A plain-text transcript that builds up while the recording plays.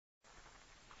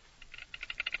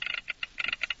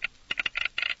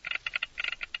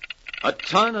A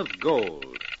ton of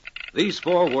gold. These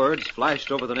 4 words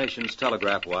flashed over the nation's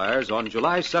telegraph wires on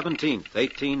July 17th,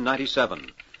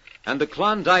 1897, and the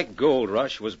Klondike Gold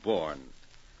Rush was born.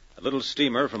 A little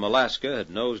steamer from Alaska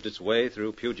had nosed its way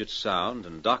through Puget Sound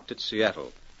and docked at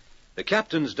Seattle. The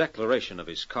captain's declaration of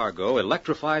his cargo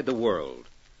electrified the world.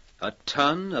 A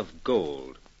ton of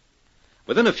gold.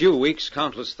 Within a few weeks,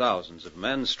 countless thousands of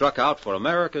men struck out for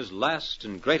America's last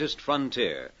and greatest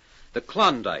frontier, the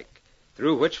Klondike,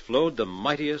 through which flowed the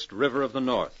mightiest river of the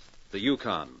North, the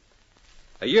Yukon.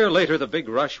 A year later, the big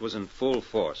rush was in full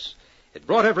force. It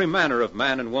brought every manner of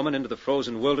man and woman into the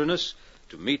frozen wilderness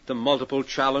to meet the multiple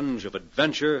challenge of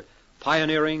adventure,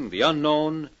 pioneering, the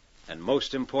unknown, and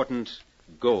most important,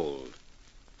 gold.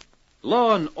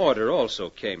 Law and order also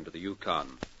came to the Yukon.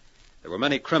 There were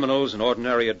many criminals and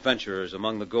ordinary adventurers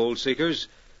among the gold seekers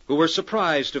who were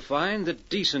surprised to find that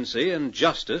decency and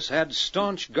justice had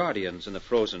staunch guardians in the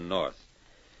frozen North.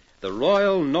 The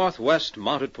Royal Northwest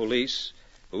Mounted Police,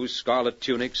 whose scarlet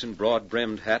tunics and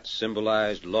broad-brimmed hats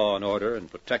symbolized law and order and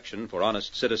protection for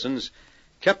honest citizens,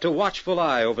 kept a watchful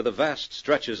eye over the vast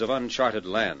stretches of uncharted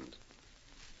land.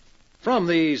 From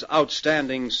these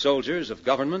outstanding soldiers of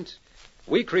government,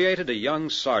 we created a young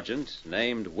sergeant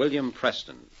named William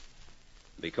Preston.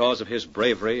 Because of his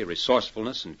bravery,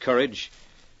 resourcefulness, and courage,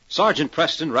 Sergeant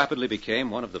Preston rapidly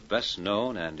became one of the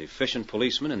best-known and efficient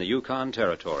policemen in the Yukon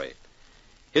Territory.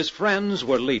 His friends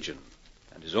were legion,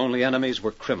 and his only enemies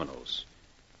were criminals.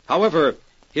 However,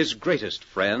 his greatest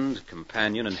friend,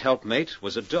 companion, and helpmate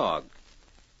was a dog.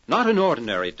 Not an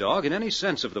ordinary dog in any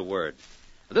sense of the word.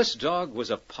 This dog was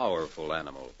a powerful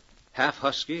animal, half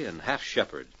husky and half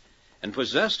shepherd, and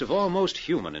possessed of almost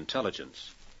human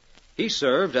intelligence. He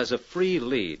served as a free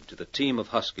lead to the team of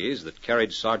huskies that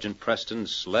carried Sergeant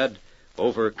Preston's sled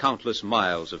over countless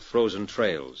miles of frozen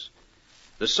trails.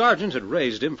 The sergeant had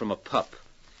raised him from a pup,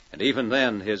 and even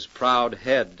then his proud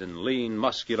head and lean,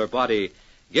 muscular body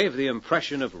gave the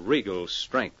impression of regal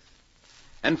strength.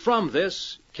 And from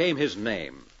this came his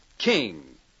name, King.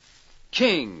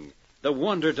 King, the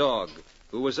wonder dog,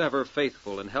 who was ever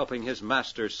faithful in helping his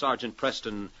master, Sergeant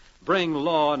Preston, bring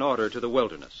law and order to the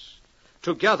wilderness.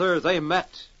 Together they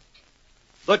met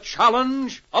the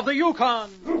challenge of the Yukon.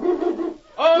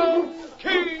 I'm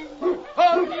King,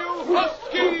 and you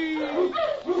husky!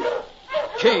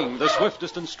 King, the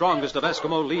swiftest and strongest of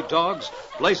Eskimo lead dogs,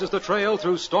 blazes the trail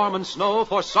through storm and snow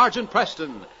for Sergeant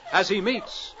Preston as he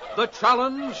meets the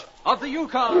challenge of the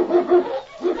Yukon.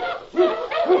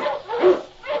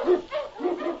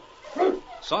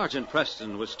 Sergeant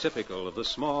Preston was typical of the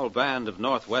small band of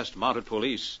Northwest Mounted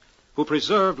Police who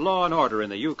preserved law and order in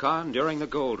the Yukon during the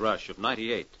gold rush of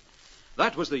 '98.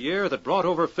 That was the year that brought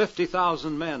over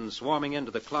 50,000 men swarming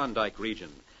into the Klondike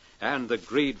region, and the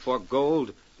greed for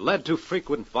gold led to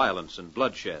frequent violence and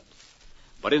bloodshed.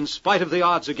 But in spite of the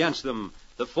odds against them,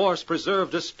 the force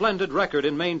preserved a splendid record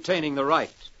in maintaining the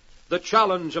right. The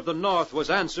challenge of the North was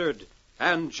answered,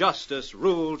 and justice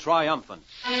ruled triumphant.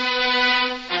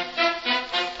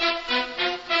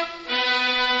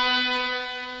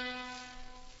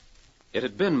 It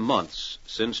had been months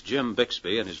since Jim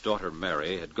Bixby and his daughter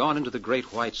Mary had gone into the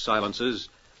great white silences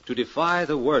to defy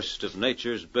the worst of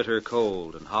nature's bitter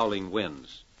cold and howling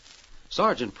winds.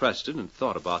 Sergeant Preston had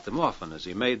thought about them often as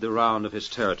he made the round of his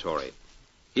territory.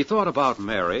 He thought about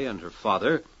Mary and her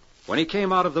father when he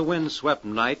came out of the wind-swept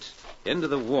night into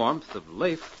the warmth of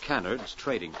Leif Cannard's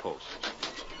trading post.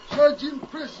 Sergeant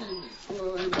Preston.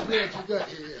 Oh, I'm glad you got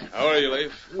here. How are you,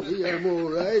 Leif? Well, here I'm all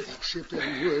right, except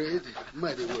I'm worried.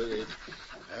 Mighty worried.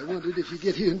 I wondered if you'd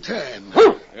get here in time.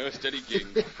 Oh, steady, King.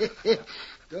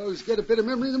 Dog's got a better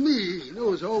memory than me. He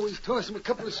knows I always toss him a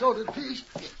couple of salted fish.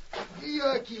 Here you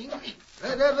are, King.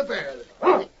 Right out of the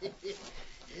barrel.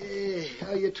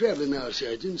 How you traveling now,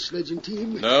 Sergeant? Sledging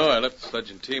team? No, I left the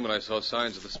sledging team when I saw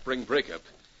signs of the spring breakup.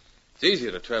 It's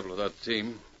easier to travel without the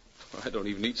team. I don't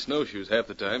even need snowshoes half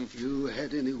the time. You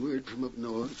had any word from up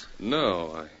north?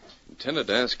 No, I intended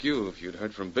to ask you if you'd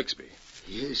heard from Bixby.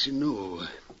 Yes and no.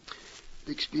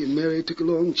 Bixby and Mary took a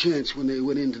long chance when they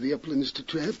went into the uplands to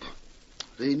trap.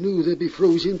 They knew they'd be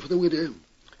frozen for the winter.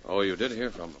 Oh, you did hear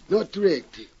from them? Not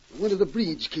direct. One of the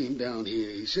breeds came down here.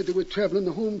 He said they were traveling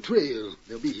the home trail.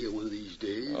 They'll be here one of these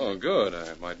days. Oh, good.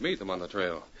 I might meet them on the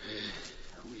trail.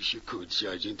 I wish you could,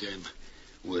 Sergeant. I'm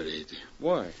worried.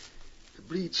 Why? The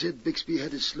breed said Bixby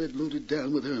had his sled loaded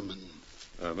down with ermine.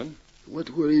 Ermine? What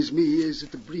worries me is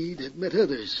that the breed had met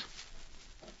others.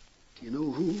 Do you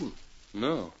know who?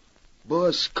 No.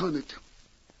 Boss Connaught.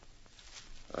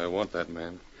 I want that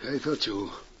man. I thought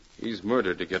so. He's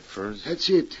murdered to get furs. That's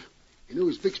it. He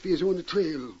knows Bixby is on the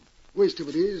trail. Worst of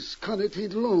it is, Connaught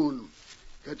ain't alone.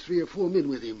 Got 3 or 4 men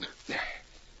with him.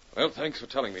 Well, thanks for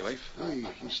telling me, Leif. Hey,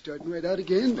 you starting right out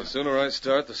again? The sooner I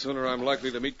start, the sooner I'm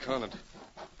likely to meet Conant.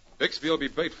 Bixby will be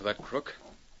bait for that crook,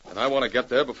 and I want to get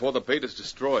there before the bait is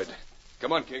destroyed.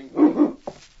 Come on, King.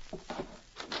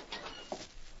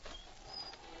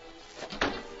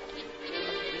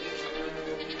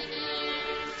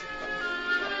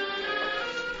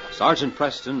 Sergeant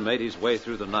Preston made his way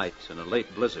through the night in a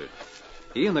late blizzard.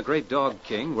 He and the great dog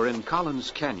King were in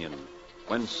Collins Canyon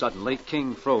when suddenly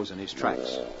King froze in his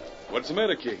tracks. What's the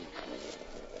matter, King?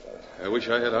 I wish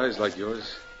I had eyes like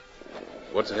yours.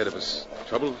 What's ahead of us?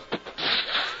 Trouble?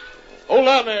 Hold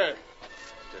on there!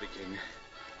 Steady, King.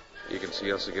 He can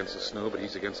see us against the snow, but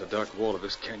he's against the dark wall of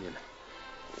this canyon.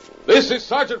 This is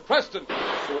Sergeant Preston!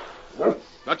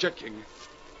 Not yet, King.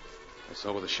 I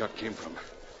saw where the shot came from.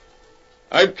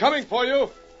 I'm coming for you!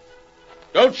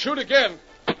 Don't shoot again!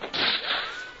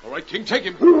 All right, King, take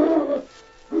him.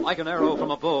 Like an arrow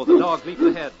from a bow, the dog leaped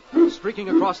ahead, streaking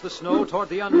across the snow toward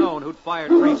the unknown who'd fired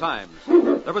 3 times.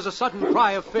 There was a sudden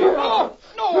cry of fear.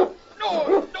 No!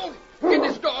 Don't get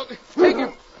this dog. Take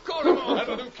him. Call him off.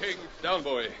 That'll do, King. Down,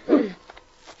 boy.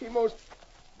 He most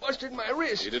busted my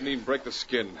wrist. He didn't even break the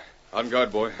skin. On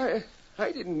guard, boy.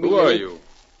 I didn't mean Who are it. you?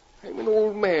 I'm an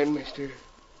old man, mister.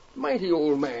 Mighty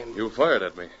old man. You fired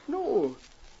at me. No,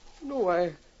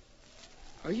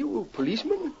 Are you a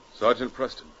policeman? Sergeant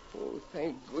Preston. Oh,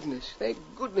 thank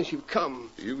goodness you've come.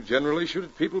 Do you generally shoot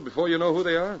at people before you know who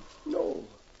they are? No,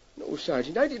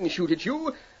 Sergeant, I didn't shoot at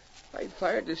you. I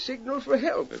fired the signal for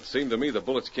help. It seemed to me the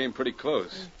bullets came pretty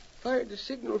close. Fired the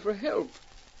signal for help.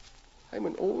 I'm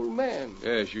an old man.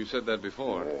 Yes, you said that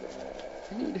before.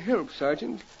 I need help,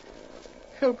 Sergeant.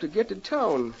 Help to get to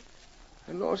town.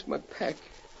 I lost my pack,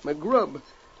 my grub.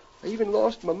 I even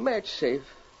lost my match safe.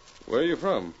 Where are you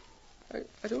from?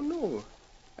 I don't know.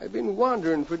 I've been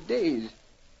wandering for days.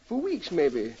 For weeks,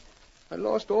 maybe. I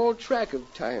lost all track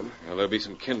of time. Well, there'll be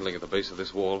some kindling at the base of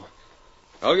this wall.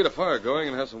 I'll get a fire going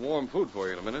and have some warm food for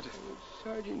you in a minute.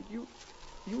 Sergeant,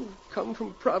 you've come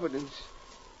from Providence.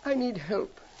 I need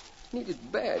help. Need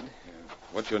it bad.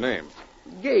 What's your name?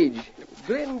 Gage.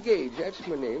 Glenn Gage, that's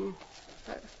my name.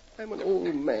 I'm an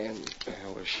old man.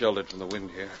 Well, we're sheltered from the wind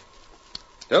here.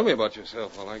 Tell me about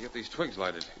yourself while I get these twigs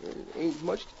lighted. It ain't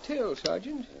much to tell,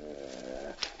 Sergeant.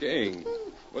 King,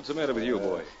 what's the matter with you,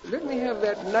 boy? Let me have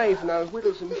that knife and I'll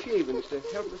whittle some shavings to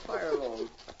help the fire along.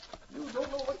 You don't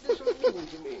know what this will mean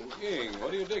to me. King,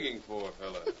 what are you digging for,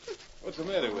 fella? What's the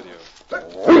matter with you?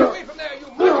 Get away from there, you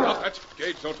mother! Now, that's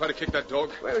Gage. Don't try to kick that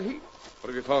dog. Well, What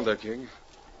have you found there, King?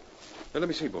 Now, let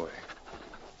me see, boy.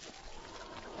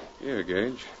 Here,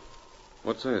 Gage.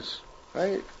 What's this?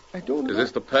 I don't know. Is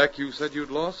this the pack you said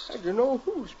you'd lost? I don't know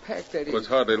whose pack that is. Well, it's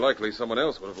hardly likely someone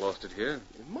else would have lost it here.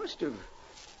 It must have.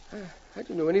 I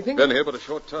don't know anything. Been here but a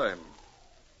short time.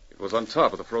 It was on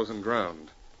top of the frozen ground.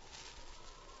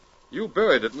 You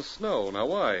buried it in the snow. Now,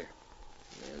 why?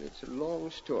 Well, it's a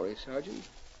long story, Sergeant.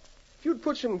 If you'd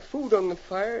put some food on the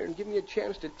fire and give me a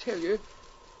chance to tell you,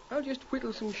 I'll just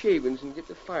whittle some shavings and get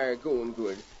the fire going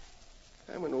good.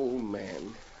 I'm an old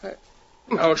man.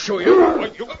 I'll show you.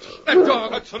 That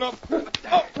dog! That's enough!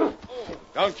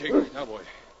 Down, King. Now, boy.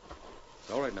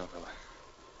 It's all right now, fella.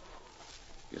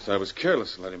 Guess I was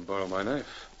careless and let him borrow my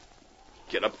knife.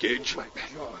 Get up, Gage.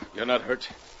 You're not hurt.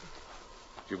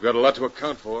 You've got a lot to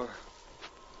account for.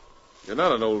 You're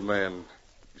not an old man.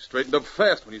 You straightened up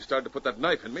fast when you started to put that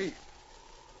knife in me.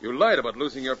 You lied about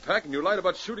losing your pack, and you lied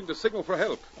about shooting to signal for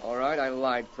help. All right, I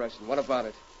lied, Preston. What about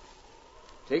it?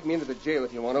 Take me into the jail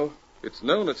if you want to. It's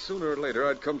known that sooner or later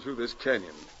I'd come through this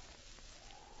canyon.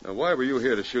 Now, why were you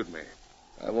here to shoot me?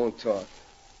 I won't talk.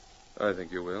 I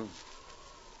think you will.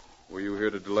 Were you here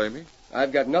to delay me?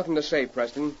 I've got nothing to say,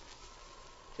 Preston.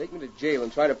 Take me to jail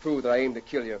and try to prove that I aim to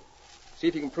kill you. See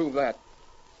if you can prove that.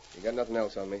 You got nothing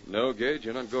else on me. No, Gage,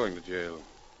 you're not going to jail.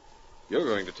 You're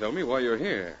going to tell me why you're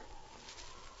here.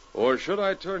 Or should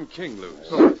I turn King loose?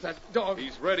 Oh, that dog.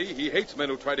 He's ready. He hates men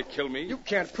who try to kill me. You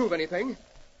can't prove anything.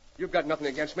 You've got nothing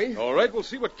against me. All right, we'll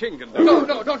see what King can do. No,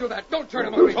 don't do that. Don't turn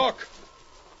him on me. Talk.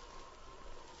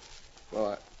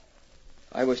 Well,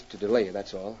 I was to delay you,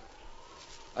 that's all.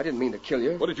 I didn't mean to kill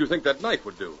you. What did you think that knife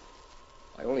would do?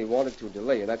 I only wanted to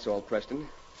delay you, that's all, Preston.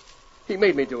 He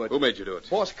made me do it. Who made you do it?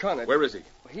 Boss Conant. Where is he?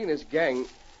 He and his gang,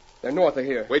 they're north of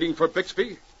here. Waiting for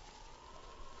Bixby?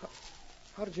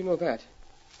 How did you know that?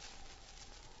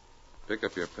 Pick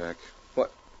up your pack.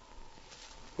 What?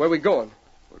 Where are we going?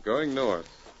 We're going north.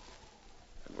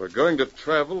 And we're going to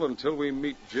travel until we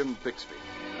meet Jim Bixby.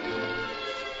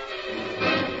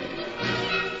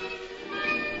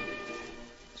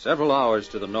 Several hours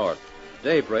to the north,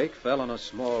 Daybreak fell on a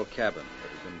small cabin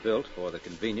that had been built for the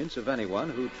convenience of anyone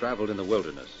who traveled in the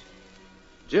wilderness.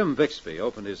 Jim Bixby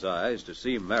opened his eyes to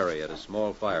see Mary at a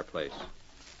small fireplace.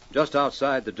 Just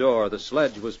outside the door, the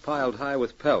sledge was piled high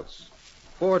with pelts.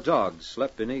 4 dogs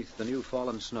slept beneath the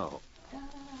new-fallen snow.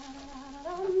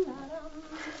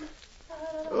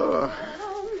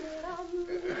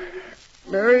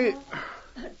 Mary?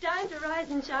 Time to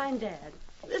rise and shine, Dad.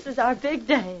 This is our big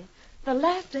day. The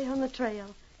last day on the trail.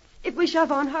 If we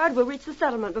shove on hard, we'll reach the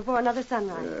settlement before another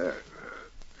sunrise.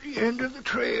 The end of the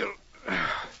trail.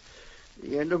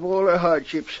 The end of all our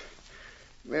hardships.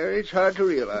 Mary, it's hard to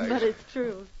realize. But it's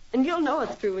true. And you'll know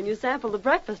it's true when you sample the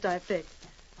breakfast I fixed.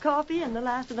 Coffee and the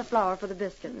last of the flour for the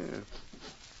biscuits.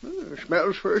 It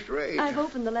smells first rate. I've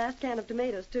opened the last can of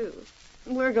tomatoes, too.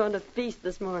 We're going to feast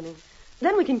this morning.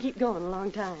 Then we can keep going a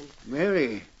long time.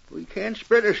 Mary, we can't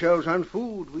spread ourselves on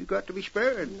food. We've got to be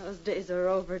spared. Those days are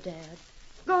over, Dad.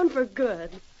 Gone for good.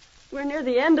 We're near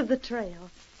the end of the trail.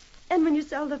 And when you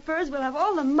sell the furs, we'll have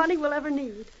all the money we'll ever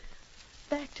need.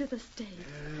 Back to the States.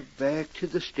 Back to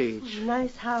the States.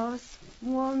 Nice house,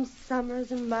 warm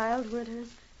summers and mild winters,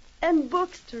 and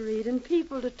books to read and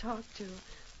people to talk to.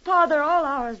 Pa, they're all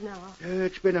ours now.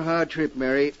 It's been a hard trip,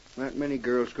 Mary. Not many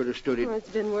girls could have stood it. Oh, it's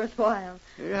been worthwhile.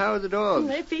 How are the dogs?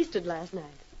 They feasted last night.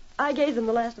 I gave them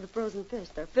the last of the frozen fish.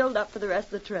 They're filled up for the rest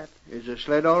of the trip. Is the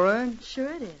sled all right?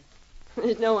 Sure it is.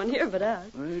 There's no one here but us.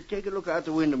 Well, take a look out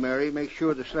the window, Mary. Make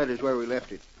sure the sled is where we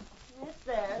left it. It's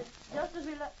there, just as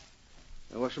we left.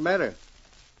 What's the matter?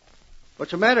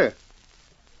 What's the matter?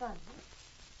 Funny.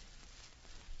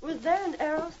 Was there an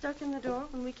arrow stuck in the door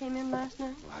when we came in last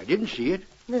night? I didn't see it.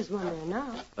 There's one there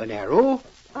now. An arrow?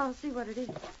 I'll see what it is.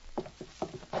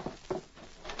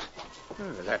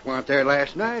 That wasn't there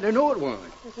last night. I know it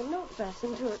wasn't. There's a note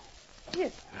fastened to it.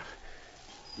 Here.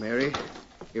 Mary,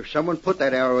 if someone put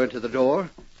that arrow into the door,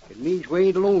 it means we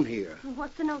ain't alone here.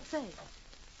 What's the note say?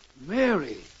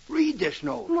 Mary, read this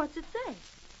note. What's it say?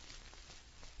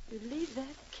 You leave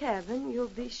that cabin, you'll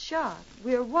be shot.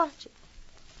 We're watching.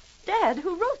 Dad,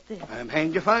 who wrote this? I'm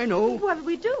hanged if I know. What'll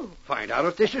we do? Find out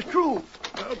if this is true.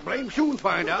 Well, blame soon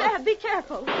find out. Dad, be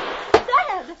careful.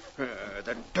 Dad!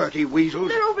 The dirty weasels.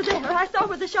 They're over there. I saw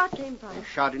where the shot came from. They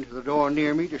shot into the door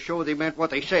near me to show they meant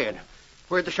what they said.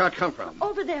 Where'd the shot come from?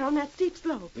 Over there on that steep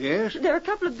slope. Yes? There are a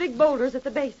couple of big boulders at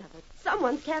the base of it.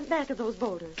 Someone's camped back of those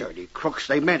boulders. Dirty crooks,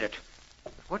 they meant it.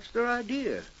 What's their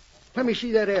idea? Let me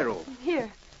see that arrow.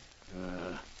 Here.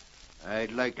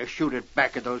 I'd like to shoot it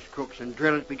back at those crooks and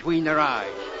drill it between their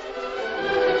eyes.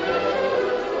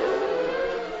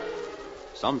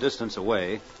 Some distance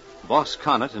away, Boss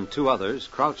Conant and 2 others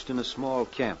crouched in a small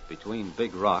camp between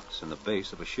big rocks and the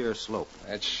base of a sheer slope.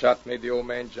 That shot made the old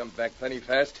man jump back plenty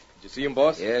fast. Did you see him,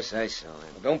 boss? Yes, I saw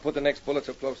him. Well, don't put the next bullet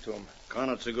so close to him.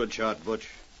 Conant's a good shot, Butch.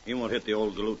 He won't hit the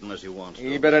old galoot unless he wants to.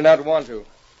 He better not want to.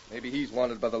 Maybe he's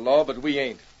wanted by the law, but we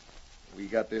ain't. We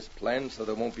got this planned so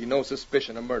there won't be no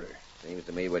suspicion of murder. Seems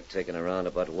to me we're taking a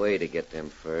roundabout way to get them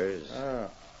furs. Oh.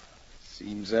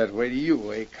 Seems that way to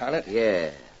you, eh, Conant?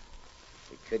 Yeah.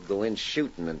 We could go in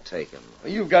shooting and take them.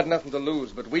 Well, you've got nothing to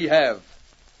lose, but we have.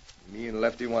 Me and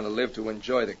Lefty want to live to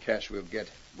enjoy the cash we'll get.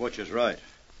 Butch is right.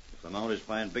 If the Mounties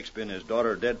find Bixby and his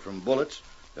daughter dead from bullets,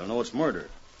 they'll know it's murder.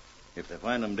 If they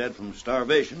find them dead from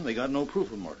starvation, they got no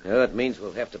proof of murder. That means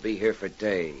we'll have to be here for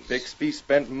days. Bixby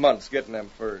spent months getting them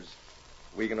furs.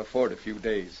 We can afford a few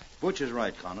days. Butch is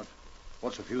right, Conant.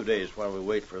 What's a few days while we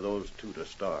wait for those 2 to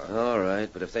starve? All right,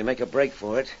 but if they make a break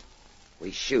for it,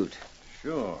 we shoot.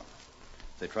 Sure.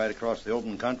 If they try to cross the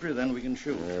open country, then we can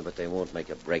shoot. But they won't make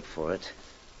a break for it.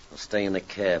 They'll stay in the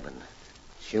cabin.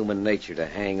 It's human nature to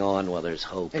hang on while there's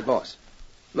hope. Hey, boss,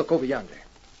 look over yonder.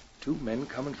 2 men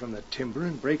coming from the timber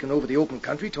and breaking over the open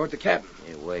country toward the cabin.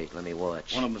 Hey, wait, let me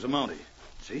watch. One of them's a Mountie.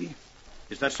 See?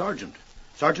 It's that sergeant.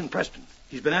 Sergeant Preston.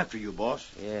 He's been after you, boss.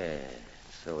 Yeah,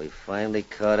 so he finally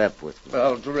caught up with me.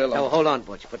 Well, drill him. Oh, hold on,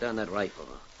 Butch. Put down that rifle.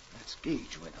 That's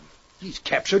Gage with him. He's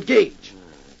captured Gage.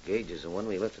 Gage is the one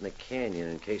we left in the canyon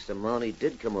in case the Mountie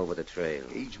did come over the trail.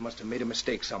 Gage must have made a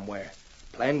mistake somewhere.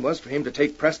 Plan was for him to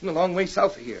take Preston a long way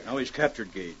south of here. Now he's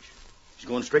captured Gage. He's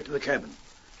going straight to the cabin.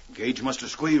 Gage must have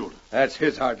squealed. That's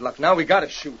his hard luck. Now we gotta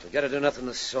shoot. We gotta do nothing of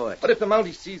the sort. But if the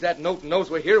Mountie sees that note and knows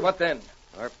we're here, what then?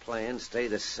 Our plans stay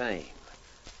the same.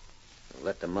 We'll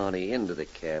let the Mountie into the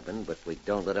cabin, but we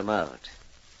don't let him out.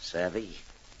 Savvy?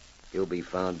 He'll be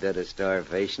found dead of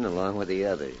starvation along with the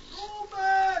others. Go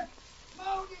back!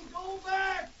 Mountie, go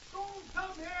back! Don't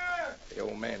come here! The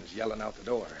old man's yelling out the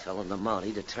door. Telling the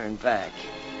Mountie to turn back.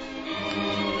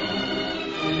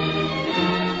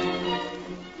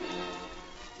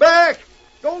 Back!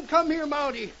 Don't come here,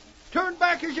 Mountie. Turn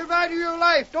back as you value your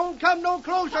life. Don't come no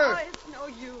closer. Oh, it's no Oh,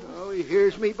 you. Oh, he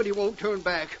hears me, but he won't turn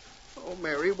back. Oh,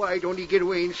 Mary, why don't he get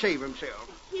away and save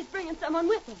himself? He's bringing someone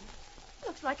with him.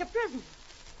 Looks like a prisoner.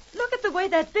 Look at the way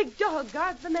that big dog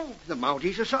guards the man. The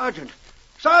Mountie's a sergeant.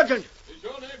 Sergeant! Is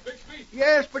your name Bixby?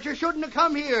 Yes, but you shouldn't have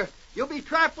come here. You'll be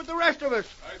trapped with the rest of us.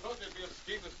 I thought there'd be a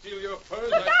scheme to steal your furs.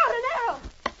 Look out, an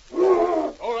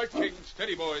arrow! All right, King.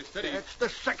 Steady, boy, steady. That's the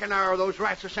second arrow those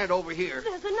rats have sent over here.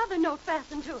 There's another note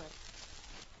fastened to it.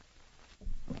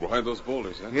 Behind those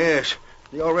boulders, huh? Yes.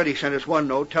 They already sent us one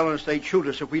note telling us they'd shoot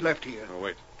us if we left here. Oh,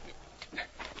 wait.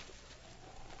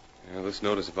 Yeah, this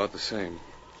note is about the same.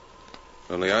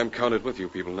 Only I'm counted with you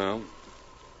people now.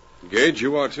 Gage,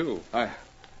 you are too. I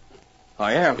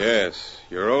am. Yes,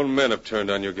 your own men have turned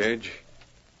on you, Gage.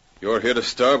 You're here to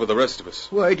starve with the rest of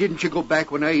us. Why didn't you go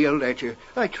back when I yelled at you?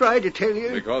 I tried to tell you.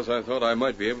 Because I thought I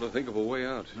might be able to think of a way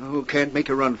out. Oh, can't make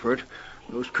a run for it.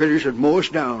 Those critters would mow us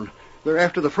down. They're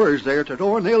after the furs there at the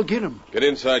door, and they'll get 'em. Get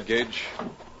inside, Gage.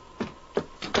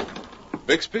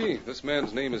 Bixby, this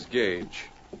man's name is Gage.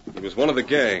 He was one of the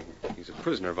gang. He's a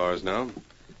prisoner of ours now.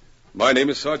 My name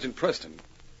is Sergeant Preston.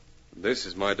 This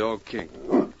is my dog,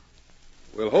 King.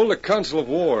 We'll hold a council of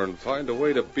war and find a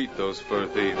way to beat those fur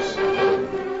thieves.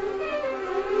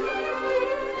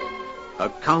 A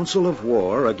council of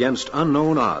war against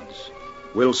unknown odds.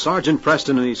 Will Sergeant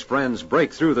Preston and his friends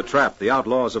break through the trap the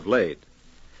outlaws have laid?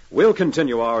 We'll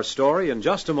continue our story in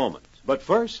just a moment. But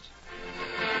first...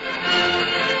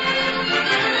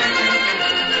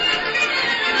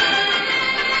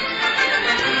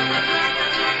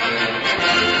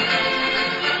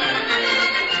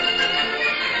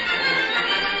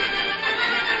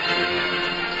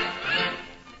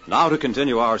 Now to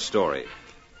continue our story.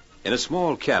 In a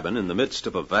small cabin in the midst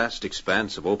of a vast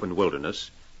expanse of open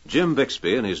wilderness, Jim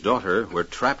Bixby and his daughter were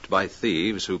trapped by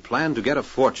thieves who planned to get a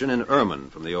fortune in ermine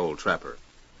from the old trapper.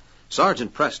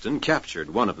 Sergeant Preston captured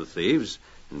one of the thieves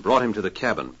and brought him to the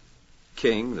cabin.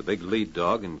 King, the big lead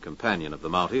dog and companion of the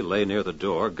Mountie, lay near the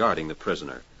door guarding the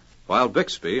prisoner, while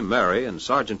Bixby, Mary, and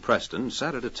Sergeant Preston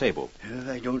sat at a table.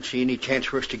 I don't see any chance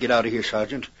for us to get out of here,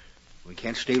 Sergeant. We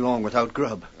can't stay long without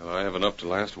grub. Well, I have enough to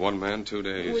last one man 2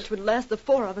 days. Which would last the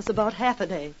four of us about half a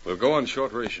day. We'll go on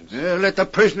short rations. Let the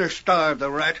prisoner starve,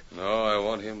 the rat. No, I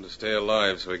want him to stay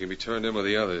alive so he can be turned in with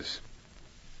the others.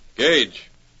 Gage.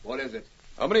 What is it?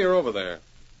 How many are over there?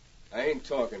 I ain't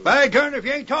talking. By darn, if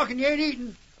you ain't talking, you ain't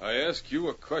eating. I ask you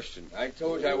a question. I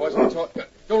told you I wasn't talking.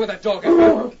 Don't let that dog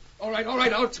out. All right,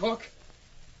 I'll talk.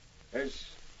 There's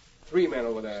 3 men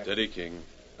over there. Steady, King.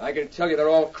 I can tell you they're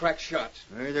all crack shots.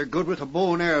 They're good with a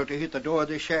bow and arrow to hit the door of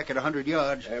this shack at 100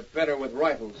 yards. They're better with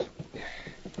rifles.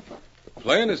 The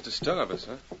plan is to starve us,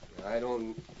 huh? I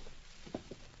don't...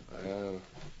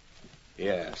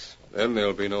 yes. Then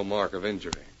there'll be no mark of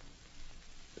injury.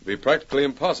 It'd be practically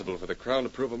impossible for the Crown to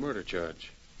prove a murder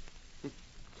charge.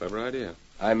 Clever idea.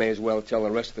 I may as well tell the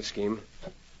rest of the scheme.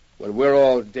 When we're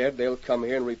all dead, they'll come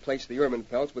here and replace the ermine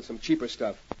pelts with some cheaper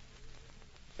stuff.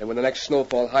 And when the next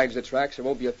snowfall hides the tracks, there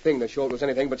won't be a thing to show it was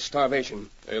anything but starvation.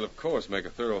 They'll, of course, make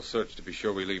a thorough search to be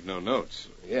sure we leave no notes.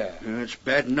 Yeah. It's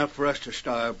bad enough for us to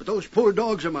starve, but those poor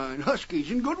dogs of mine,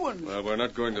 huskies and good ones. Well, we're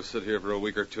not going to sit here for a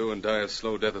week or two and die a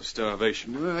slow death of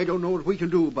starvation. I don't know what we can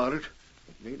do about it.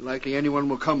 It ain't likely anyone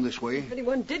will come this way. If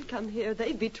anyone did come here,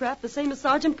 they'd be trapped the same as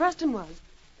Sergeant Preston was.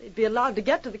 They'd be allowed to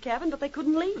get to the cabin, but they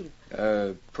couldn't leave.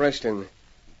 Preston,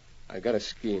 I got a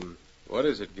scheme. What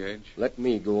is it, Gage? Let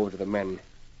me go over to the men.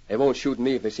 They won't shoot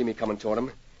me if they see me coming toward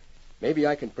them. Maybe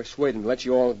I can persuade them to let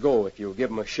you all go if you'll give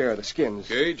them a share of the skins.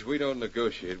 Gage, we don't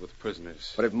negotiate with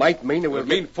prisoners. But it might mean that It would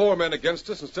mean 4 men against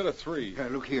us instead of 3.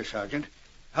 Look here, Sergeant.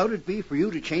 How'd it be for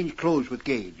you to change clothes with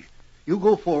Gage? You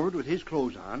go forward with his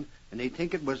clothes on, and they'd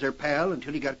think it was their pal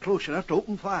until he got close enough to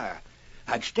open fire.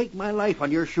 I'd stake my life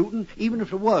on your shooting, even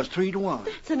if it was 3-1.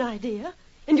 That's an idea.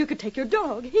 And you could take your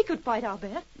dog. He could fight, I'll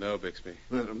bet. No, Bixby.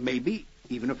 Well, maybe,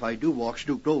 even if I do walk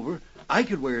stooped over, I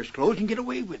could wear his clothes and get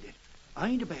away with it. I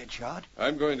ain't a bad shot.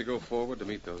 I'm going to go forward to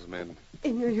meet those men.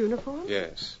 In your uniform?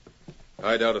 Yes.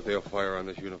 I doubt if they'll fire on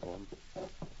this uniform.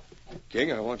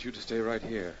 King, I want you to stay right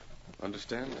here.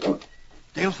 Understand?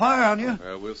 They'll fire on you.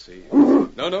 Well, we'll see.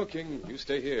 No, King. You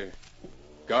stay here.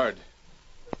 Guard.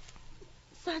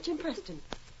 Sergeant Preston.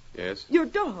 Yes? Your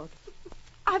dog.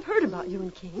 I've heard about you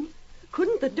and King.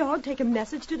 Couldn't the dog take a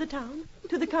message to the town?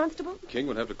 To the constable? King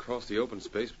would have to cross the open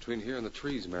space between here and the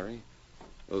trees, Mary.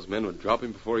 Those men would drop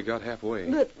him before he got halfway.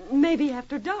 But maybe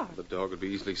after dark. The dog would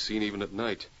be easily seen even at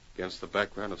night, against the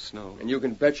background of snow. And you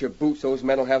can bet your boots those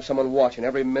men will have someone watching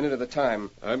every minute of the time.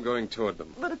 I'm going toward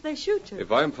them. But if they shoot you?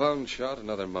 If I'm found shot,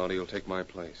 another Mountie will take my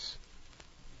place.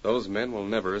 Those men will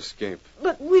never escape.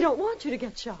 But we don't want you to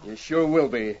get shot. You sure will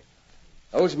be.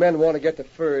 Those men want to get the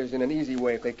furs in an easy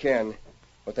way if they can,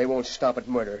 but they won't stop at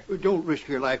murder. Don't risk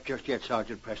your life just yet,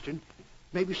 Sergeant Preston.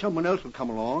 Maybe someone else will come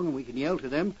along and we can yell to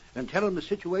them and tell them the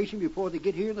situation before they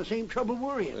get here in the same trouble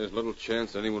we're in. There's little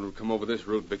chance anyone would come over this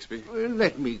route, Bixby.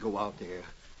 Let me go out there.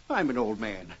 I'm an old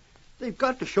man. They've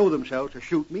got to show themselves to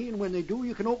shoot me, and when they do,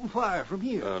 you can open fire from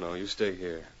here. No, you stay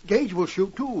here. Gage will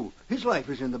shoot, too. His life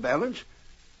is in the balance.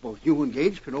 Both you and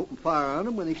Gage can open fire on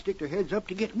them when they stick their heads up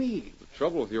to get me. The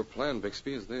trouble with your plan,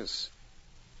 Bixby, is this.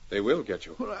 They will get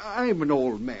you. Well, I'm an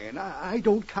old man. I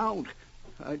don't count.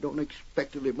 I don't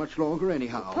expect to live much longer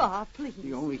anyhow. Pa, please.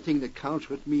 The only thing that counts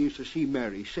with me is to see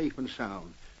Mary safe and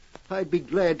sound. I'd be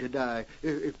glad to die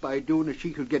if by doing it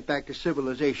she could get back to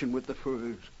civilization with the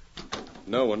furs.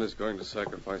 No one is going to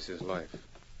sacrifice his life.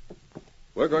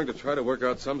 We're going to try to work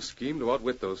out some scheme to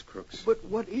outwit those crooks. But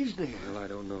what is there? Well, I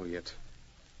don't know yet.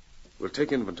 We'll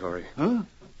take inventory. Huh?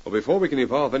 Well, before we can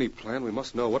evolve any plan, we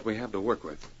must know what we have to work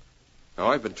with. Now,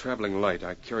 I've been traveling light.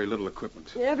 I carry little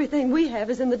equipment. Everything we have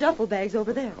is in the duffel bags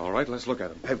over there. All right, let's look at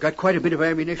them. I've got quite a bit of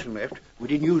ammunition left. We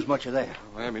didn't use much of that.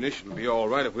 Well, ammunition would be all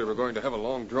right if we were going to have a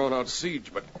long, drawn-out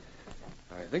siege, but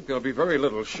I think there'll be very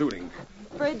little shooting.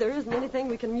 Afraid there isn't anything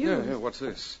we can use. Yeah, what's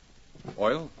this?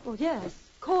 Oil? Oh, yes.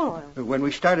 Coal oil. When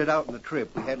we started out on the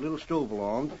trip, we had a little stove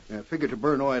along, and I figured to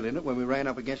burn oil in it when we ran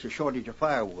up against a shortage of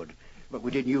firewood. But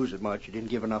we didn't use it much. It didn't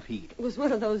give enough heat. It was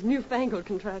one of those newfangled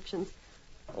contraptions.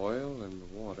 Oil and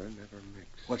water never mix.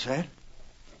 What's that?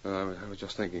 I was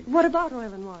just thinking. What about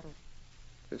oil and water?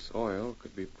 This oil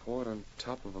could be poured on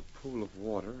top of a pool of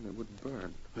water and it would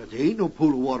burn. But there ain't no pool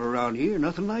of water around here,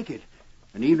 nothing like it.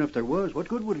 And even if there was, what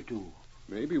good would it do?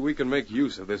 Maybe we can make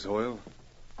use of this oil.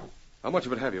 How much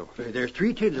of it have you? There's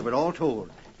 3 tins of it all told.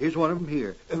 Here's one of them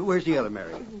here. Where's the other,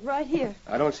 Mary? Right here.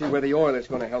 I don't see where the oil is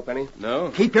going to help any. No?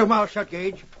 Keep your mouth shut,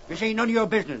 Gage. This ain't none of your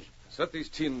business. Set these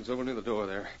tins over near the door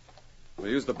there. We'll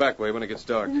use the back way when it gets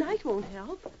dark. Night won't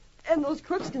help. And those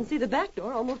crooks can see the back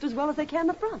door almost as well as they can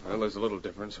the front. Well, there's a little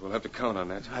difference. We'll have to count on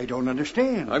that. I don't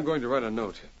understand. I'm going to write a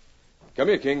note. Come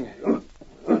here, King.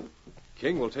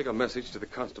 King will take a message to the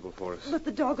constable for us. But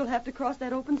the dog will have to cross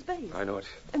that open space. I know it.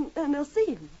 And they'll see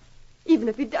him. Even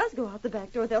if he does go out the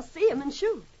back door, they'll see him and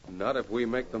shoot. Not if we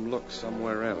make them look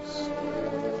somewhere else.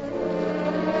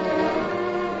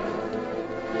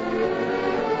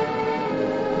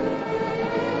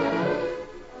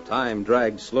 Time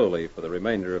dragged slowly for the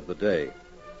remainder of the day.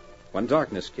 When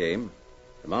darkness came,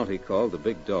 the Mountie called the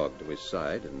big dog to his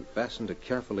side and fastened a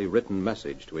carefully written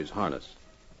message to his harness.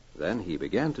 Then he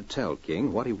began to tell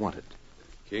King what he wanted.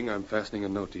 King, I'm fastening a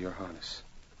note to your harness.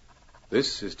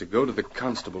 This is to go to the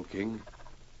constable, King.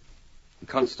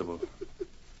 Constable.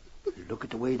 Look at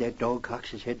the way that dog cocks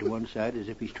his head to one side as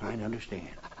if he's trying to understand.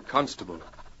 Constable.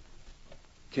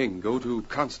 King, go to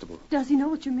constable. Does he know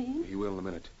what you mean? He will in a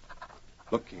minute.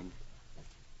 Look, King,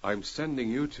 I'm sending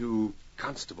you to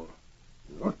constable.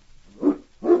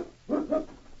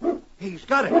 He's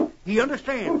got it. He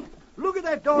understands. Look at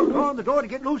that dog clawing the door to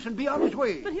get loose and be on his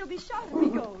way. But he'll be shot if he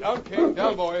goes. Down, King.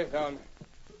 Down, boy. Down.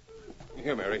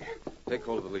 Here, Mary. Take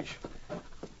hold of the leash.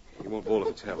 He won't bolt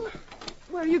if it's held.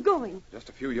 Where are you going? Just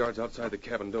a few yards outside the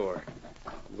cabin door.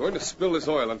 I'm going to spill this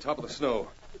oil on top of the snow.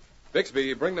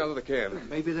 Bixby, bring that other can.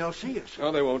 Maybe they'll see us.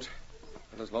 No, they won't.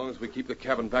 Not as long as we keep the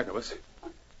cabin back of us.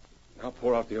 Now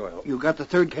pour out the oil. You got the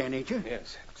 3rd can, ain't you?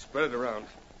 Yes. Spread it around.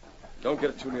 Don't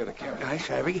get it too near the cabin. I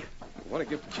savvy. We want to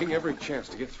give King every chance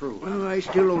to get through. Well, I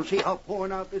still don't see how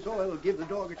pouring out this oil will give the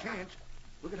dog a chance.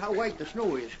 Look at how white the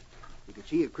snow is. You can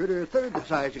see a critter 1/3 the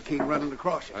size of King running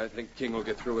across it. I think King will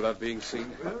get through without being seen.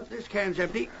 Well, this can's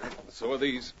empty. So are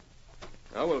these.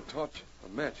 Now we'll torch a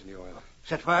match in the oil.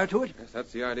 Set fire to it? Yes,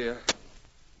 that's the idea.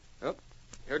 Well,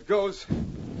 here it goes.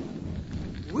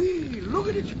 Whee, look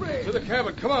at it spread. To the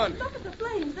cabin, come on. Look at the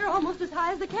flames. They're almost as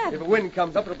high as the cabin. If a wind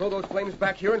comes up, it'll blow those flames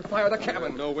back here and fire the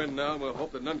cabin. No wind now, and we'll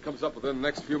hope that none comes up within the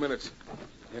next few minutes.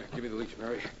 Here, give me the leash,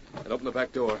 Mary, and open the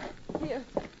back door. Here.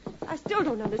 I still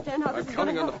don't understand how this I'm is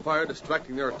counting going on to the fire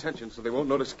distracting their attention so they won't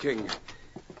notice King.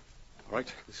 All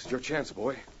right, this is your chance,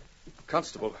 boy.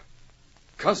 Constable.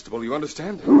 Constable, you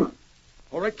understand?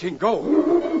 All right, King, go.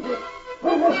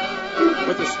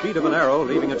 With the speed of an arrow,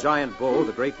 leaving a giant bow,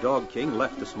 the great dog King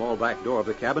left the small back door of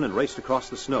the cabin and raced across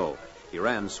the snow. He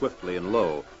ran swiftly and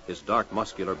low. His dark,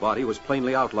 muscular body was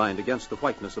plainly outlined against the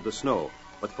whiteness of the snow.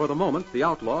 But for the moment, the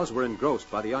outlaws were engrossed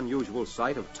by the unusual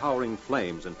sight of towering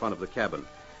flames in front of the cabin.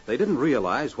 They didn't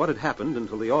realize what had happened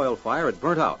until the oil fire had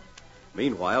burnt out.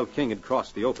 Meanwhile, King had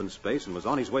crossed the open space and was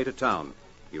on his way to town.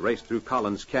 He raced through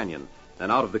Collins Canyon,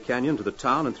 then out of the canyon to the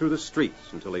town and through the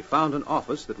streets until he found an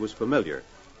office that was familiar.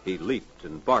 He leaped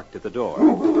and barked at the door.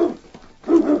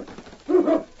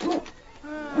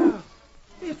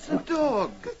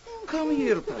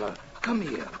 fella. Come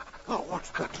here. Oh, what's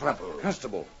the trouble?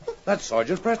 Constable, that's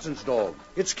Sergeant Preston's dog.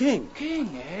 It's King.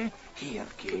 King, eh? Here,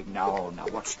 King. Now,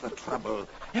 what's the trouble?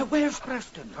 Where's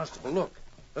Preston? Constable, look.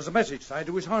 There's a message tied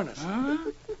to his harness. Huh?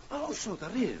 Oh, so there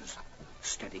is.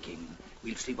 Steady, King.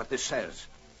 We'll see what this says.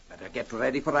 Better get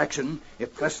ready for action.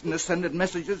 If Preston is sending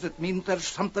messages, it means there's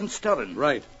something stirring.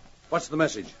 Right. What's the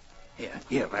message?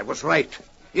 Here, I was right.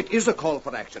 It is a call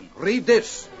for action. Read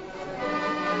this.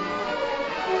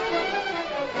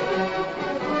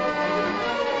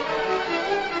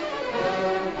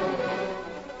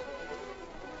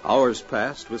 Hours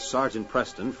passed with Sergeant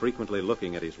Preston frequently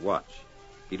looking at his watch.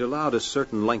 He'd allowed a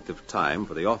certain length of time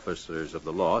for the officers of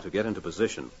the law to get into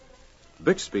position.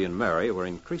 Bixby and Mary were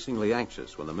increasingly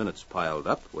anxious when the minutes piled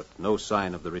up with no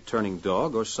sign of the returning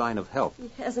dog or sign of help. He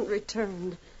hasn't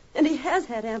returned. And he has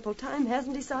had ample time,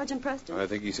 hasn't he, Sergeant Preston? I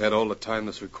think he's had all the time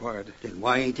that's required. Then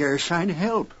why ain't there a sign of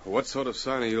help? What sort of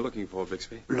sign are you looking for,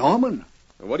 Bixby? Lawman.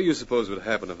 What do you suppose would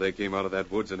happen if they came out of that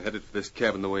woods and headed for this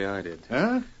cabin the way I did?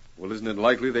 Huh? Well, isn't it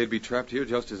likely they'd be trapped here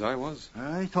just as I was?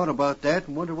 I thought about that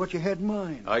and wondered what you had in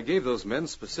mind. I gave those men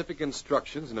specific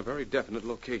instructions in a very definite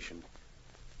location.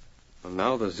 Well,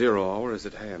 now the 0 hour is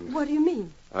at hand. What do you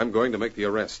mean? I'm going to make the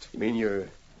arrest. You mean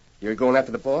you're going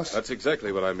after the boss? That's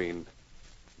exactly what I mean.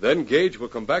 Then Gage will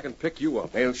come back and pick you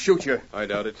up. They'll shoot you. I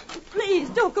doubt it. Please,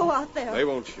 don't go out there. They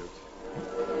won't shoot.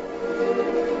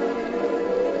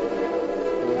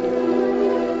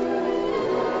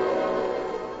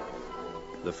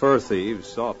 The fur thieves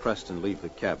saw Preston leave the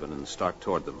cabin and start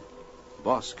toward them.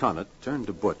 Boss Connett turned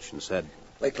to Butch and said,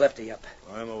 Wake Lefty up.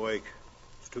 I'm awake.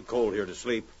 It's too cold here to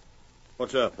sleep.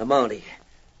 What's up? The Mountie.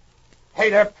 Hey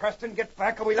there, Preston, get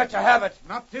back or we let you have it.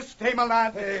 Not this time,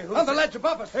 lad. Hey, on the ledge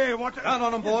above us. Hey, what? Down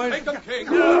on him, boys. Take them, King.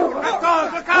 Look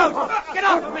out! Get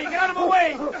off of me! Get out of my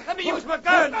way! Let me use my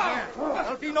gun!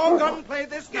 There'll be no gunplay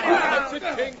this time. That's it,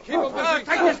 King. Keep him busy.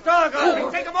 Take this dog off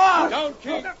me! Take him off! Down,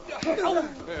 King.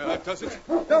 There, that does it.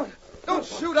 Don't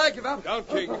shoot, I give up. Down,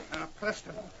 King.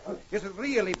 Preston, is it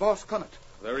really Boss Connett?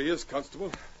 There he is,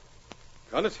 Constable.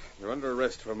 Connett, you're under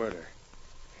arrest for murder.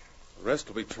 The rest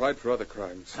will be tried for other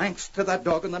crimes. Thanks to that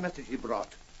dog and the message he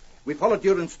brought. We followed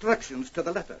your instructions to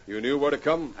the letter. You knew where to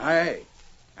come? Aye.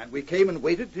 And we came and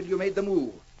waited till you made the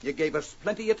move. You gave us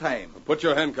plenty of time. Put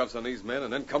your handcuffs on these men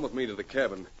and then come with me to the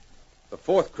cabin. The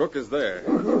fourth crook is there.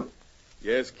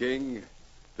 Yes, King.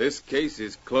 This case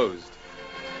is closed.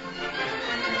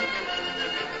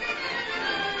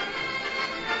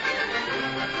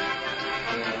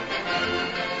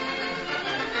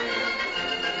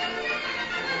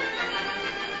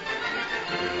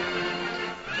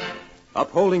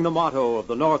 Upholding the motto of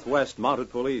the Northwest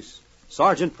Mounted Police,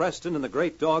 Sergeant Preston and the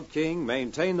Great Dog King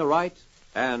maintain the right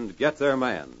and get their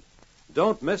man.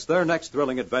 Don't miss their next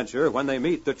thrilling adventure when they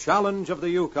meet the challenge of the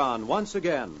Yukon once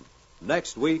again,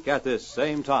 next week at this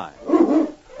same time.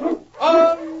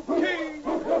 On King!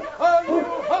 On you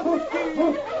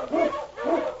husky!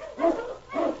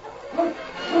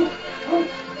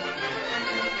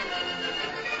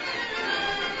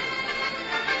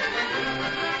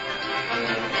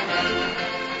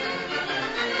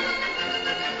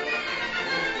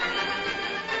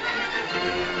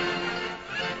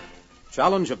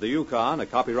 Challenge of the Yukon, a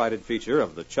copyrighted feature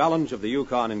of the Challenge of the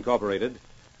Yukon Incorporated,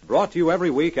 brought to you every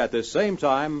week at this same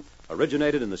time,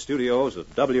 originated in the studios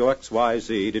of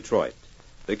WXYZ Detroit.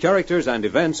 The characters and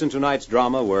events in tonight's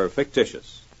drama were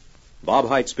fictitious. Bob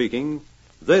Hite speaking.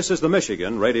 This is the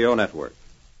Michigan Radio Network.